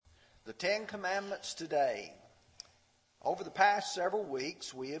Ten Commandments today. Over the past several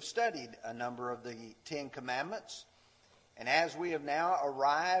weeks, we have studied a number of the Ten Commandments. And as we have now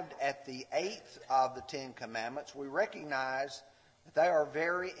arrived at the eighth of the Ten Commandments, we recognize that they are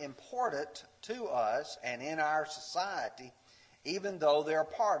very important to us and in our society, even though they're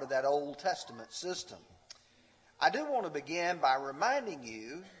part of that Old Testament system. I do want to begin by reminding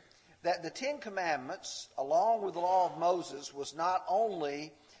you that the Ten Commandments, along with the law of Moses, was not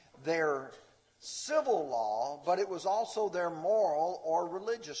only their civil law, but it was also their moral or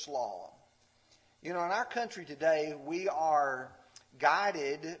religious law. You know, in our country today, we are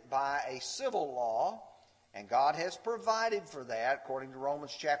guided by a civil law, and God has provided for that, according to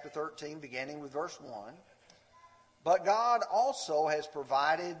Romans chapter 13, beginning with verse 1. But God also has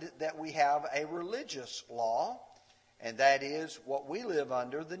provided that we have a religious law, and that is what we live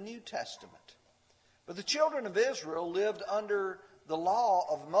under, the New Testament. But the children of Israel lived under the law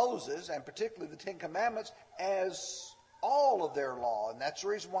of Moses, and particularly the Ten Commandments, as all of their law. And that's the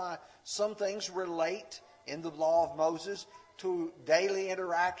reason why some things relate in the law of Moses to daily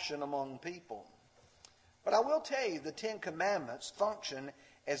interaction among people. But I will tell you, the Ten Commandments function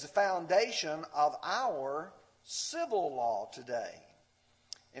as the foundation of our civil law today.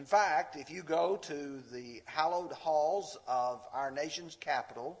 In fact, if you go to the hallowed halls of our nation's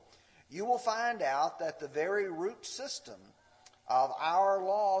capital, you will find out that the very root system of our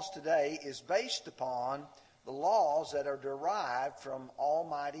laws today is based upon the laws that are derived from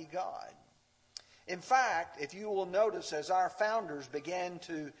Almighty God. In fact, if you will notice, as our founders began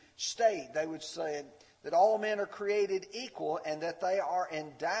to state, they would say that all men are created equal and that they are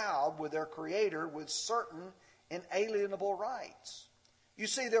endowed with their Creator with certain inalienable rights. You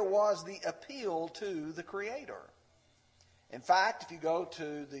see, there was the appeal to the Creator. In fact, if you go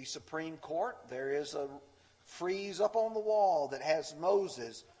to the Supreme Court, there is a frieze up on the wall that has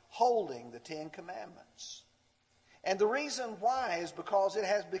Moses holding the Ten Commandments. And the reason why is because it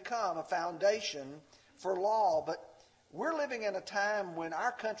has become a foundation for law. But we're living in a time when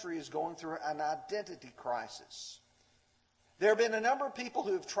our country is going through an identity crisis. There have been a number of people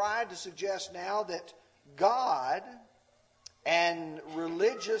who have tried to suggest now that God and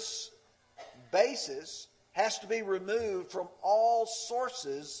religious basis has to be removed from all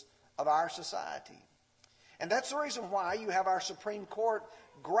sources of our society. And that's the reason why you have our Supreme Court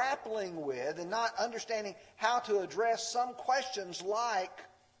grappling with and not understanding how to address some questions like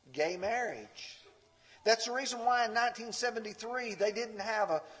gay marriage. That's the reason why in 1973 they didn't have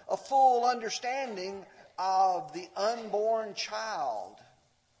a full understanding of the unborn child.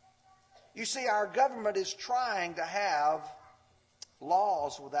 You see, our government is trying to have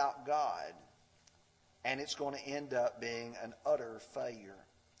laws without God, and it's going to end up being an utter failure.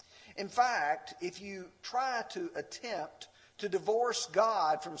 In fact, if you try to attempt to divorce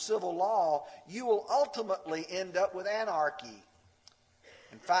God from civil law, you will ultimately end up with anarchy.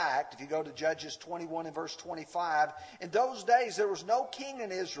 In fact, if you go to Judges 21 and verse 25, in those days there was no king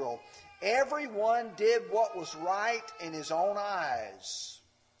in Israel. Everyone did what was right in his own eyes.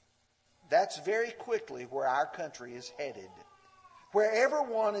 That's very quickly where our country is headed. Where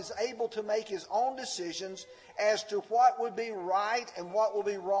everyone is able to make his own decisions as to what would be right and what will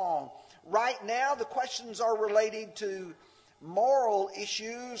be wrong. Right now, the questions are related to moral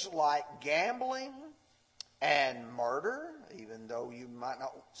issues like gambling and murder, even though you might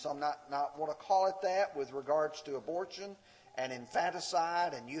not want to call it that, with regards to abortion and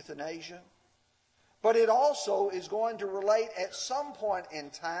infanticide and euthanasia. But it also is going to relate at some point in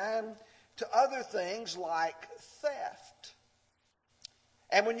time to other things like theft.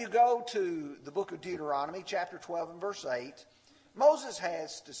 And when you go to the book of Deuteronomy, chapter 12 and verse 8, Moses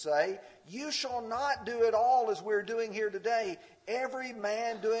has to say, "You shall not do it all as we're doing here today, every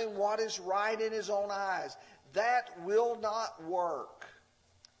man doing what is right in his own eyes." That will not work.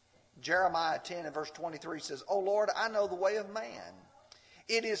 Jeremiah 10 and verse 23 says, "O Lord, I know the way of man.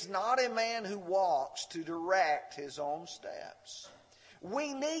 It is not a man who walks to direct his own steps."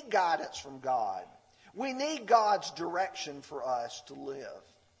 We need guidance from God. We need God's direction for us to live.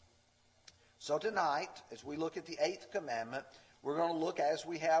 So tonight, as we look at the eighth commandment, we're going to look, as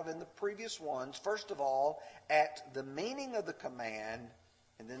we have in the previous ones, first of all, at the meaning of the command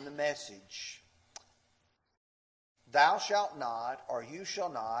and then the message. Thou shalt not, or you shall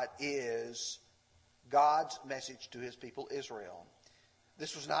not, is God's message to his people Israel.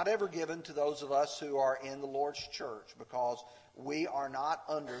 This was not ever given to those of us who are in the Lord's church, because we are not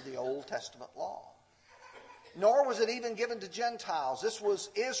under the Old Testament law. Nor was it even given to Gentiles. This was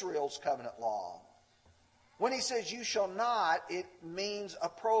Israel's covenant law. When he says you shall not, it means a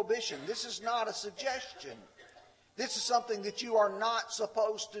prohibition. This is not a suggestion. This is something that you are not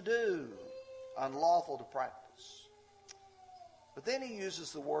supposed to do, unlawful to practice. But then he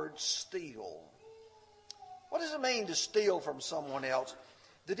uses the word steal. What does it mean to steal from someone else?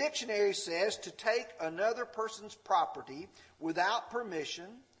 The dictionary says to take another person's property without permission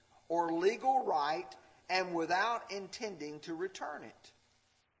or legal right and without intending to return it.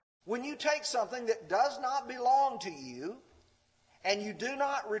 When you take something that does not belong to you and you do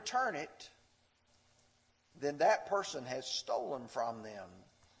not return it, then that person has stolen from them.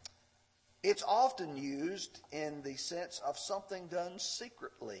 It's often used in the sense of something done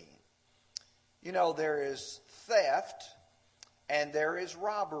secretly. You know, there is theft and there is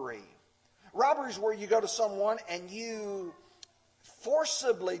robbery. Robbery is where you go to someone and you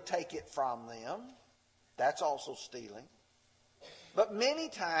forcibly take it from them. That's also stealing. But many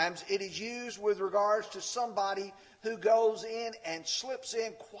times it is used with regards to somebody who goes in and slips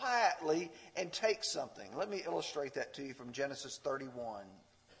in quietly and takes something. Let me illustrate that to you from Genesis 31.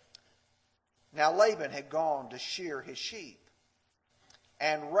 Now Laban had gone to shear his sheep,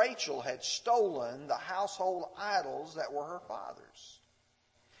 and Rachel had stolen the household idols that were her father's.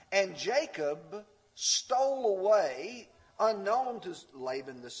 And Jacob stole away, unknown to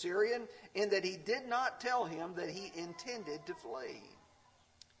Laban the Syrian, in that he did not tell him that he intended to flee.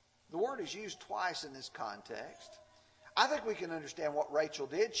 The word is used twice in this context. I think we can understand what Rachel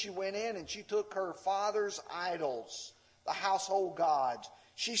did. She went in and she took her father's idols, the household gods.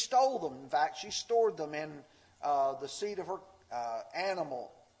 She stole them. In fact, she stored them in the seat of her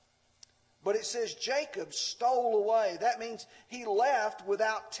animal. But it says Jacob stole away. That means he left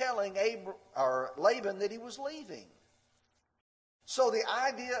without telling Laban that he was leaving. So the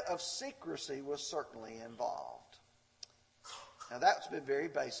idea of secrecy was certainly involved. Now that's been very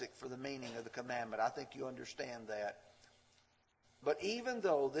basic for the meaning of the commandment. I think you understand that. But even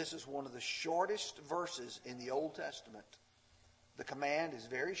though this is one of the shortest verses in the Old Testament, the command is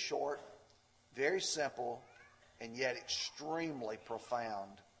very short, very simple, and yet extremely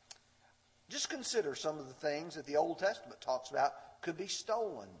profound. Just consider some of the things that the Old Testament talks about could be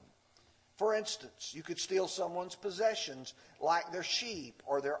stolen. For instance, you could steal someone's possessions like their sheep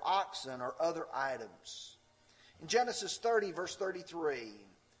or their oxen or other items. In Genesis 30, verse 33,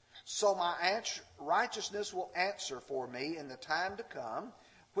 so my righteousness will answer for me in the time to come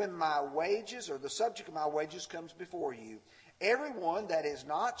when my wages or the subject of my wages comes before you. Everyone that is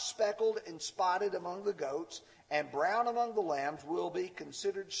not speckled and spotted among the goats and brown among the lambs will be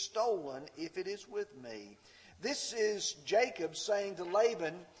considered stolen if it is with me. This is Jacob saying to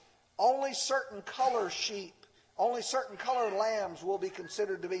Laban, only certain color sheep, only certain color lambs will be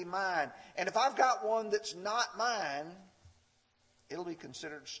considered to be mine. And if I've got one that's not mine, it'll be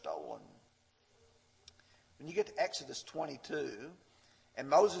considered stolen. When you get to Exodus 22, and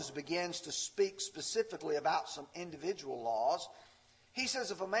Moses begins to speak specifically about some individual laws, he says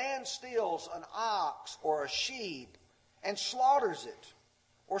if a man steals an ox or a sheep and slaughters it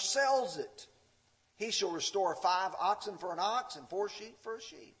or sells it, he shall restore 5 oxen for an ox and 4 sheep for a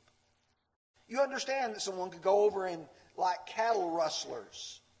sheep. You understand that someone could go over and like cattle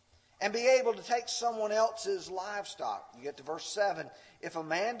rustlers and be able to take someone else's livestock. You get to verse 7. If a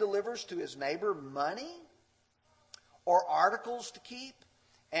man delivers to his neighbor money or articles to keep,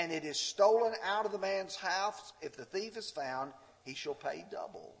 and it is stolen out of the man's house, if the thief is found, he shall pay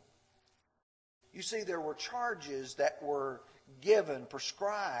double. You see, there were charges that were given,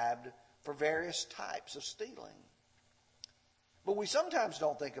 prescribed for various types of stealing. But we sometimes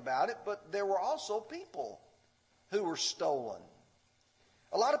don't think about it, but there were also people who were stolen.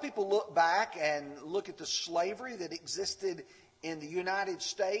 A lot of people look back and look at the slavery that existed in the United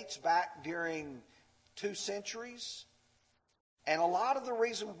States back during 2 centuries. And a lot of the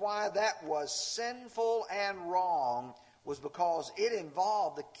reason why that was sinful and wrong was because it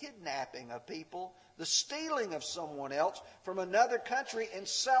involved the kidnapping of people, the stealing of someone else from another country and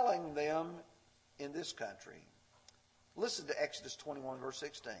selling them in this country. Listen to Exodus 21, verse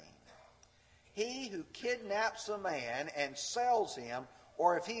 16. He who kidnaps a man and sells him,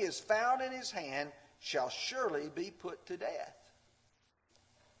 or if he is found in his hand, shall surely be put to death.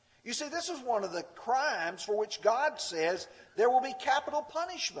 You see, this is one of the crimes for which God says there will be capital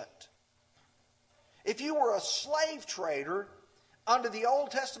punishment. If you were a slave trader under the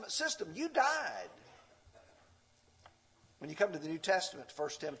Old Testament system, you died. When you come to the New Testament, 1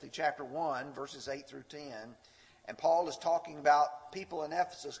 Timothy chapter 1, verses 8 through 10, and Paul is talking about people in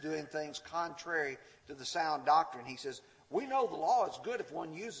Ephesus doing things contrary to the sound doctrine. He says, we know the law is good if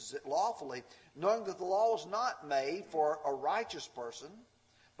one uses it lawfully, knowing that the law is not made for a righteous person,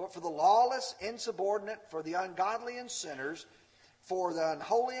 but for the lawless, insubordinate, for the ungodly and sinners, for the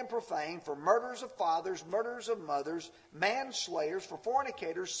unholy and profane, for murderers of fathers, murderers of mothers, manslayers, for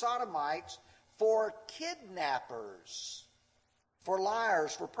fornicators, sodomites, for kidnappers, for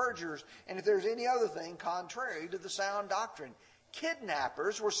liars, for perjurers, and if there's any other thing contrary to the sound doctrine.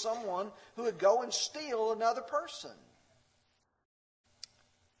 Kidnappers were someone who would go and steal another person.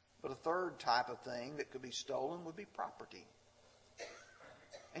 But a third type of thing that could be stolen would be property.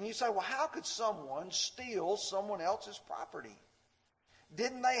 And you say, well, how could someone steal someone else's property?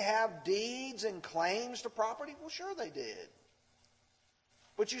 Didn't they have deeds and claims to property? Well, sure they did.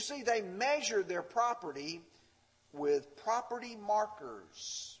 But you see, they measured their property with property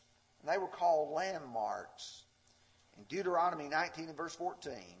markers. And they were called landmarks. In Deuteronomy 19 and verse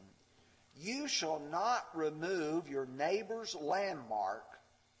 14, you shall not remove your neighbor's landmark,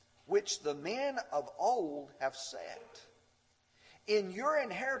 which the men of old have set. In your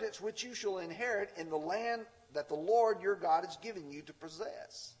inheritance which you shall inherit in the land that the Lord your God has given you to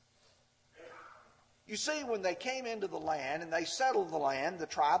possess. You see, when they came into the land and they settled the land, the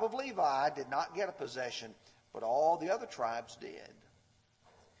tribe of Levi did not get a possession, but all the other tribes did.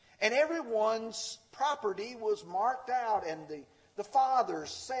 And everyone's property was marked out, and the fathers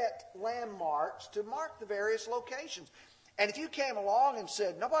set landmarks to mark the various locations. And if you came along and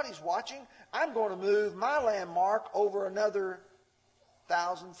said, nobody's watching, I'm going to move my landmark over another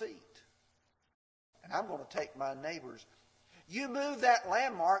 1,000 feet. And I'm going to take my neighbor's. You move that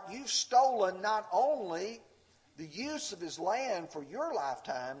landmark, you've stolen not only the use of his land for your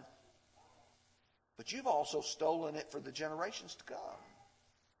lifetime, but you've also stolen it for the generations to come.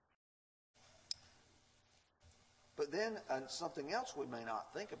 But then something else we may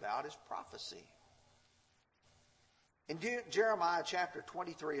not think about is prophecy. In Jeremiah chapter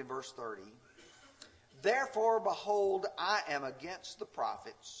 23 and verse 30, therefore, behold, I am against the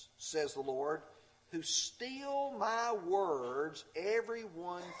prophets, says the Lord, who steal my words, every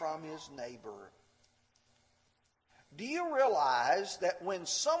one from his neighbor. Do you realize that when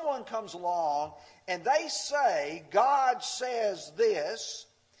someone comes along and they say, God says this,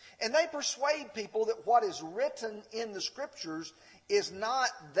 and they persuade people that what is written in the Scriptures is not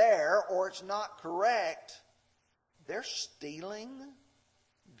there or it's not correct, they're stealing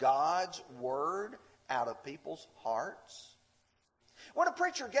God's Word out of people's hearts? When a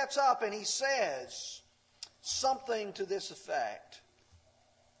preacher gets up and he says something to this effect,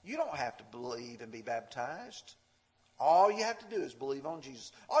 you don't have to believe and be baptized. All you have to do is believe on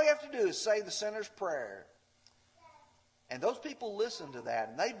Jesus. All you have to do is say the sinner's prayer. And those people listen to that,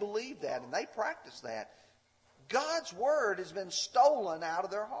 and they believe that, and they practice that. God's Word has been stolen out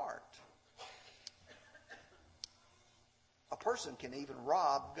of their heart. A person can even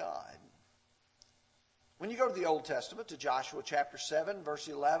rob God. When you go to the Old Testament, to Joshua chapter 7, verse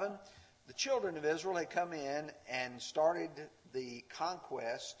 11, the children of Israel had come in and started the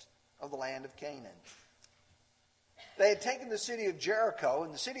conquest of the land of Canaan. They had taken the city of Jericho,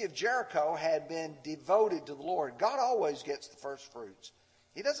 and the city of Jericho had been devoted to the Lord. God always gets the first fruits.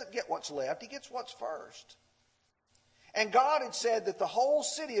 He doesn't get what's left, He gets what's first. And God had said that the whole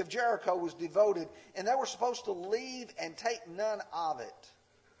city of Jericho was devoted, and they were supposed to leave and take none of it.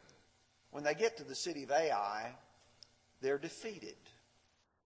 When they get to the city of Ai, they're defeated.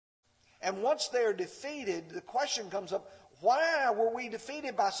 And once they're defeated, the question comes up, why were we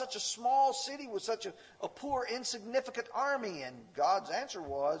defeated by such a small city with such a poor, insignificant army? And God's answer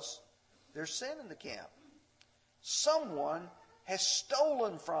was, there's sin in the camp. Someone has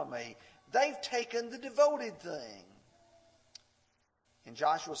stolen from me. They've taken the devoted thing. In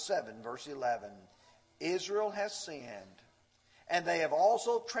Joshua 7, verse 11, Israel has sinned, and they have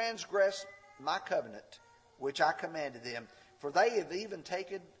also transgressed my covenant, which I commanded them. For they have even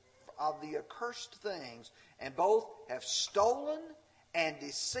taken of the accursed things, and both have stolen and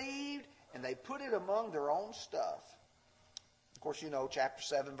deceived, and they put it among their own stuff. Of course, you know, chapter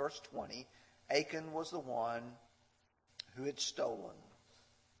 7, verse 20, Achan was the one who had stolen.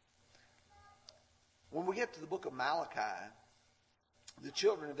 When we get to the book of Malachi, the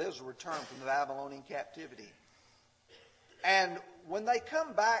children of Israel return from the Babylonian captivity. And when they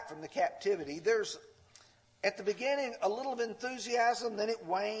come back from the captivity, there's, at the beginning, a little of enthusiasm, then it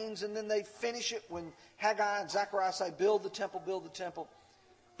wanes, and then they finish it when Haggai and Zechariah say, build the temple, build the temple.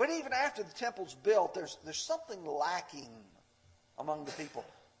 But even after the temple's built, there's something lacking among the people.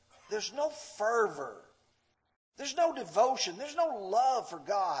 There's no fervor. There's no devotion. There's no love for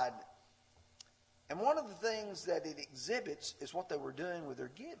God. And one of the things that it exhibits is what they were doing with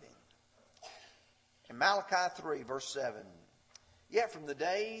their giving. In Malachi 3, verse 7, yet from the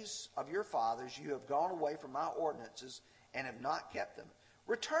days of your fathers you have gone away from my ordinances and have not kept them.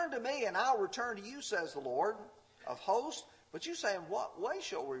 Return to me, and I'll return to you, says the Lord of hosts, But you say, in what way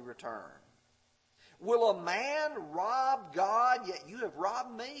shall we return? Will a man rob God, yet you have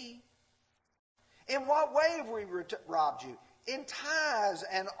robbed me? In what way have we robbed you? In tithes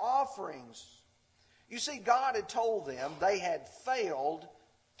and offerings. You see, God had told them they had failed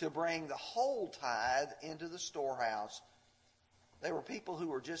to bring the whole tithe into the storehouse. They were people who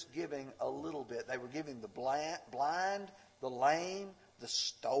were just giving a little bit. They were giving the blind, the lame, the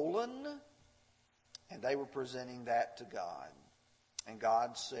stolen, and they were presenting that to God. And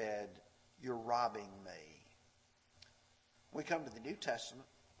God said, "You're robbing me." We come to the New Testament,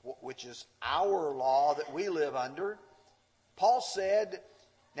 which is our law that we live under. Paul said,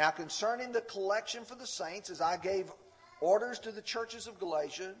 "Now concerning the collection for the saints, as I gave orders to the churches of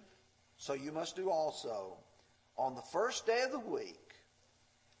Galatia, so you must do also. On the first day of the week,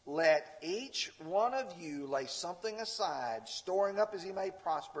 let each one of you lay something aside, storing up as he may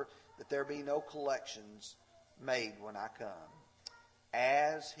prosper, that there be no collections made when I come.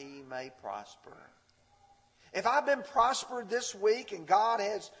 As he may prosper." If I've been prospered this week and God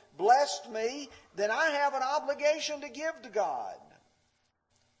has blessed me, then I have an obligation to give to God.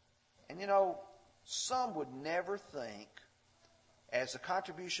 And you know, some would never think, as the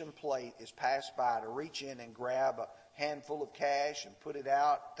contribution plate is passed by, to reach in and grab a handful of cash and take it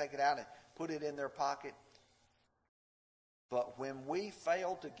out and put it in their pocket. But when we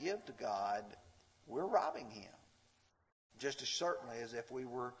fail to give to God, we're robbing Him. Just as certainly as if we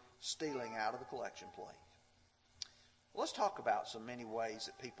were stealing out of the collection plate. Let's talk about some many ways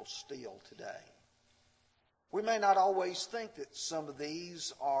that people steal today. We may not always think that some of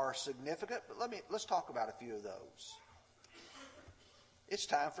these are significant, but let's talk about a few of those. It's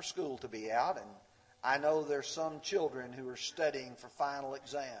time for school to be out, and I know there's some children who are studying for final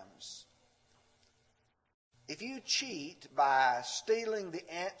exams. If you cheat by stealing the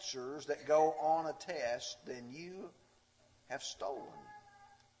answers that go on a test, then you have stolen.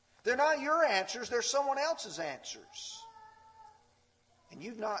 They're not your answers, they're someone else's answers. And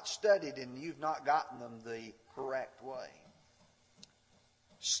you've not studied and you've not gotten them the correct way.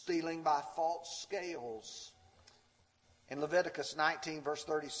 Stealing by false scales. In Leviticus 19, verse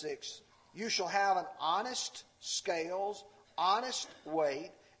 36, "You shall have an honest scales, honest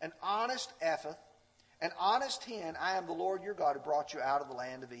weight, an honest ephah, an honest hin. I am the Lord your God who brought you out of the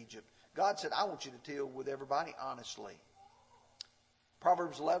land of Egypt." God said, I want you to deal with everybody honestly.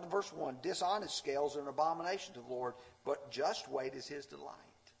 Proverbs 11, verse 1, "Dishonest scales are an abomination to the Lord, but just weight is His delight."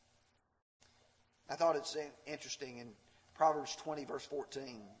 I thought it's interesting in Proverbs 20, verse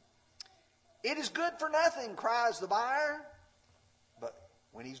 14. "It is good for nothing, cries the buyer, but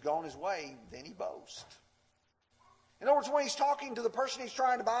when he's gone his way, then he boasts." In other words, when he's talking to the person he's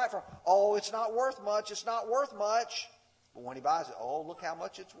trying to buy it from, "Oh, it's not worth much, it's not worth much." But when he buys it, "Oh, look how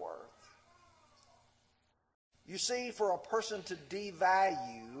much it's worth." You see, for a person to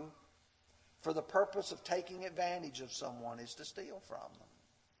devalue for the purpose of taking advantage of someone is to steal from them.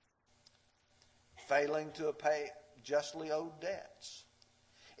 Failing to pay justly owed debts.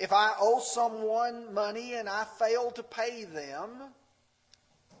 If I owe someone money and I fail to pay them,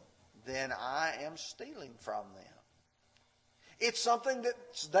 then I am stealing from them. It's something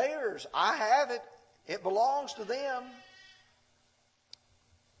that's theirs. I have it. It belongs to them.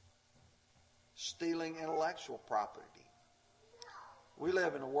 Stealing intellectual property. We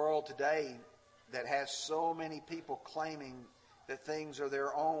live in a world today that has so many people claiming that things are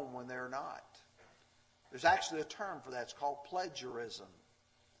their own when they're not. There's actually a term for that. It's called plagiarism.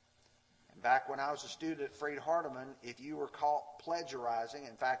 And back when I was a student at Freed-Hardeman, if you were caught plagiarizing,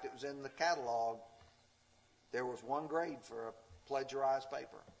 in fact, it was in the catalog, there was one grade for a plagiarized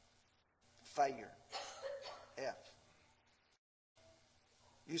paper. Failure. F.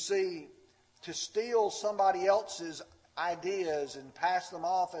 You see, to steal somebody else's ideas and pass them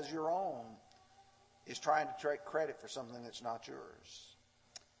off as your own is trying to take credit for something that's not yours.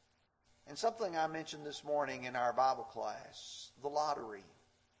 And something I mentioned this morning in our Bible class, the lottery.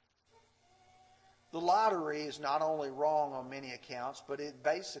 The lottery is not only wrong on many accounts, but it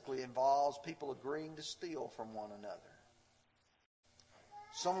basically involves people agreeing to steal from one another.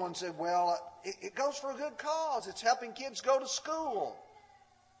 Someone said, "Well, it goes for a good cause. It's helping kids go to school."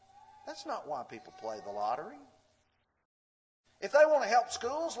 That's not why people play the lottery. If they want to help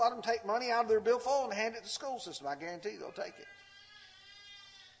schools, let them take money out of their billfold and hand it to the school system. I guarantee they'll take it.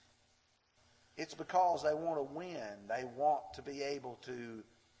 It's because they want to win. They want to be able to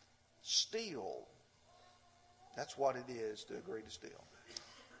steal. That's what it is to agree to steal.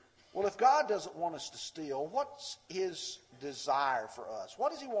 Well, if God doesn't want us to steal, what's His desire for us?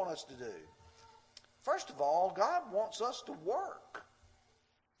 What does He want us to do? First of all, God wants us to work.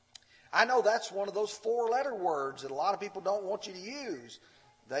 I know that's one of those 4-letter words that a lot of people don't want you to use.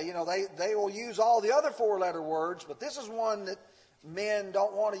 They will use all the other 4-letter words, but this is one that men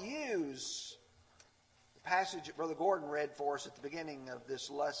don't want to use. The passage that Brother Gordon read for us at the beginning of this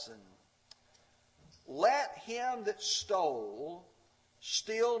lesson. Let him that stole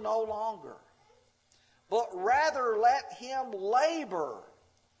steal no longer, but rather let him labor,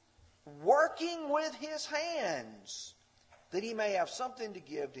 working with his hands, that he may have something to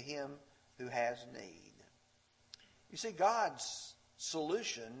give to him who has need. You see, God's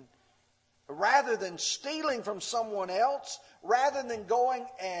solution, rather than stealing from someone else, rather than going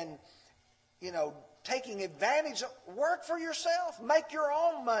and, taking advantage of, work for yourself, make your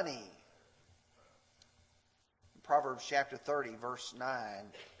own money. Proverbs chapter 30, verse 9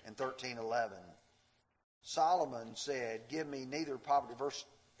 and 13:11. Solomon said, give me neither poverty, verse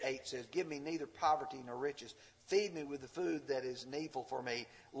 8 says, give me neither poverty nor riches. Feed me with the food that is needful for me,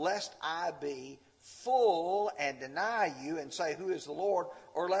 lest I be full and deny you and say, who is the Lord?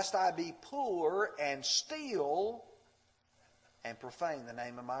 Or lest I be poor and steal and profane the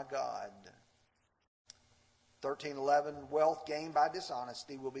name of my God. 13:11, wealth gained by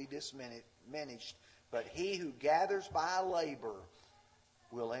dishonesty will be diminished, but he who gathers by labor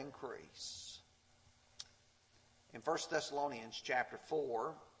will increase. In 1 Thessalonians chapter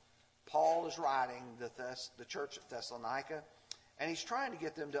 4, Paul is writing the church of Thessalonica, and he's trying to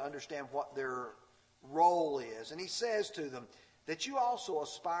get them to understand what their role is. And he says to them that you also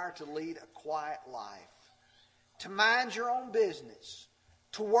aspire to lead a quiet life, to mind your own business,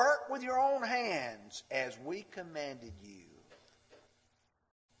 to work with your own hands as we commanded you.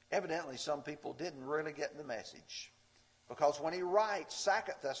 Evidently, some people didn't really get the message, because when he writes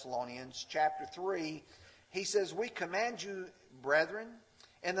 2 Thessalonians chapter 3, he says, we command you, brethren,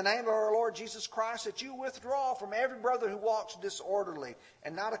 in the name of our Lord Jesus Christ, that you withdraw from every brother who walks disorderly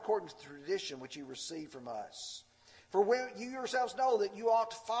and not according to the tradition which you received from us. For you yourselves know that you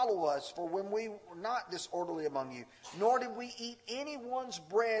ought to follow us, for when we were not disorderly among you, nor did we eat anyone's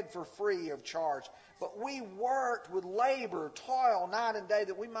bread for free of charge, but we worked with labor, toil, night and day,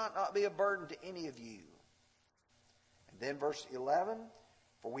 that we might not be a burden to any of you. And then verse 11,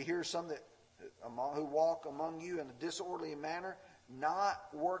 for we hear some that who walk among you in a disorderly manner, not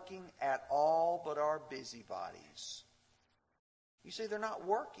working at all, but are busybodies. You see, they're not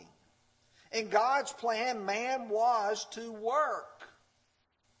working. In God's plan, man was to work,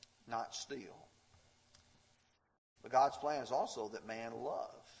 not steal. But God's plan is also that man love.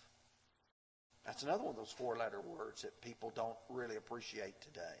 That's another one of those 4-letter words that people don't really appreciate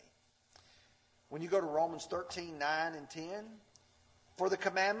today. When you go to Romans 13, 9 and 10, for the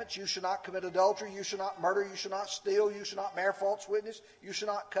commandments, you shall not commit adultery, you shall not murder, you shall not steal, you shall not bear false witness, you shall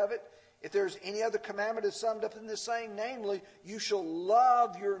not covet. If there's any other commandment is summed up in this saying, namely, you shall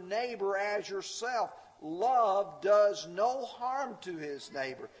love your neighbor as yourself. Love does no harm to his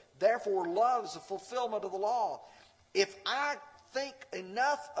neighbor. Therefore, love is the fulfillment of the law. If I think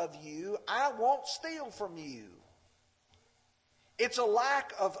enough of you, I won't steal from you. It's a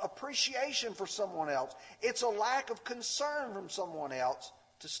lack of appreciation for someone else. It's a lack of concern from someone else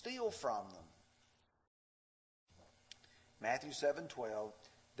to steal from them. Matthew 7:12,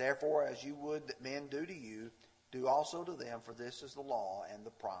 therefore, as you would that men do to you, do also to them, for this is the law and the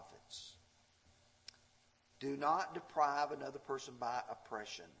prophets. Do not deprive another person by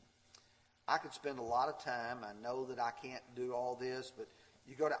oppression. I could spend a lot of time. I know that I can't do all this, but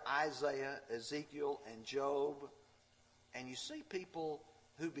you go to Isaiah, Ezekiel, and Job, and you see people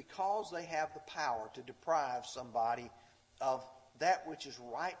who, because they have the power to deprive somebody of that which is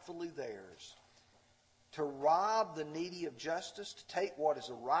rightfully theirs, to rob the needy of justice, to take what is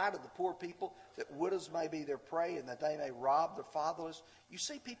the right of the poor people, that widows may be their prey and that they may rob the fatherless. You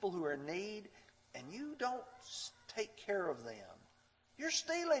see people who are in need, and you don't take care of them. You're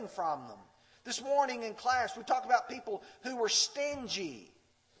stealing from them. This morning in class, we talked about people who were stingy.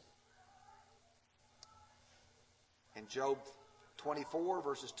 In Job 24,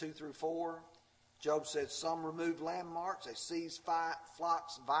 verses 2 through 4, Job said, some remove landmarks, they seize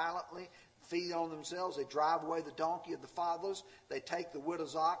flocks violently, feed on themselves, they drive away the donkey of the fatherless, they take the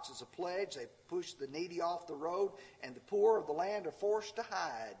widow's ox as a pledge, they push the needy off the road, and the poor of the land are forced to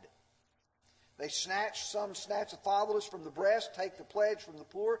hide. Some snatch the fatherless from the breast, take the pledge from the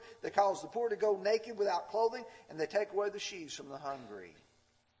poor, they cause the poor to go naked without clothing, and they take away the sheaves from the hungry.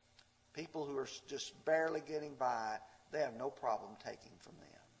 People who are just barely getting by, they have no problem taking from them.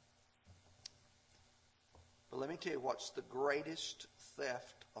 But let me tell you what's the greatest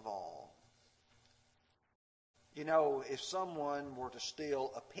theft of all. You know, if someone were to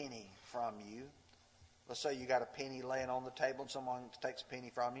steal a penny from you, let's say you got a penny laying on the table and someone takes a penny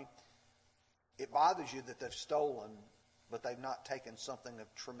from you, It bothers you that they've stolen, but they've not taken something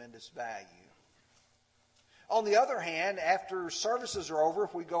of tremendous value. On the other hand, after services are over,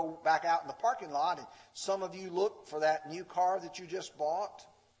 if we go back out in the parking lot and some of you look for that new car that you just bought,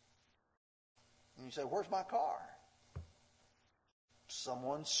 and you say, "Where's my car?"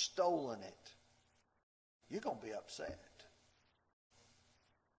 Someone's stolen it. You're going to be upset.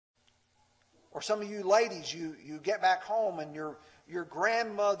 Or some of you ladies, you get back home and your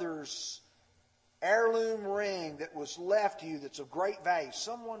grandmother's heirloom ring that was left to you that's of great value,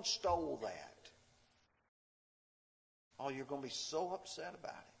 someone stole that. Oh, you're going to be so upset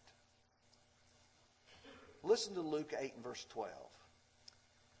about it. Listen to Luke 8 and verse 12.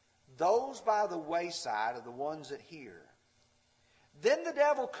 Those by the wayside are the ones that hear. Then the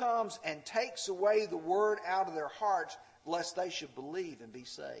devil comes and takes away the word out of their hearts, lest they should believe and be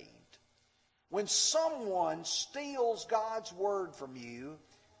saved. When someone steals God's word from you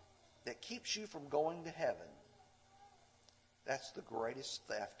that keeps you from going to heaven, that's the greatest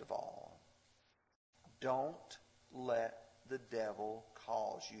theft of all. Don't let the devil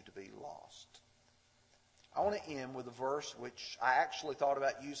cause you to be lost. I want to end with a verse which I actually thought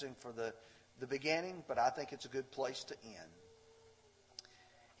about using for the beginning, but I think it's a good place to end.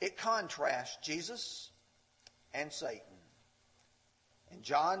 It contrasts Jesus and Satan. In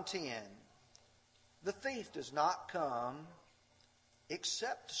John 10, the thief does not come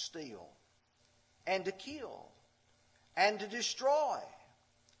except to steal and to kill and to destroy.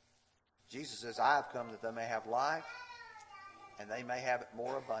 Jesus says, "I have come that they may have life and they may have it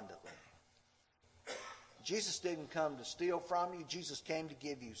more abundantly." Jesus didn't come to steal from you. Jesus came to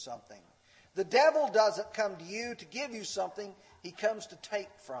give you something. The devil doesn't come to you to give you something. He comes to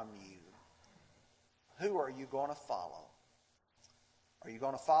take from you. Who are you going to follow? Are you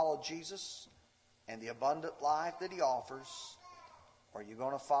going to follow Jesus and the abundant life that he offers? Or are you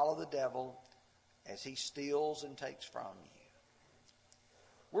going to follow the devil as he steals and takes from you?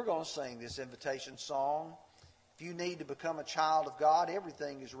 We're going to sing this invitation song. If you need to become a child of God,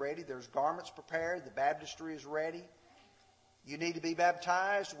 everything is ready. There's garments prepared. The baptistry is ready. You need to be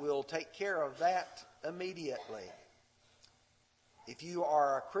baptized. We'll take care of that immediately. If you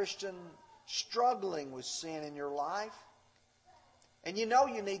are a Christian struggling with sin in your life, and you know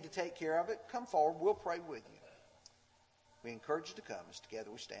you need to take care of it, come forward. We'll pray with you. We encourage you to come as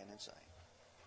together we stand and sing.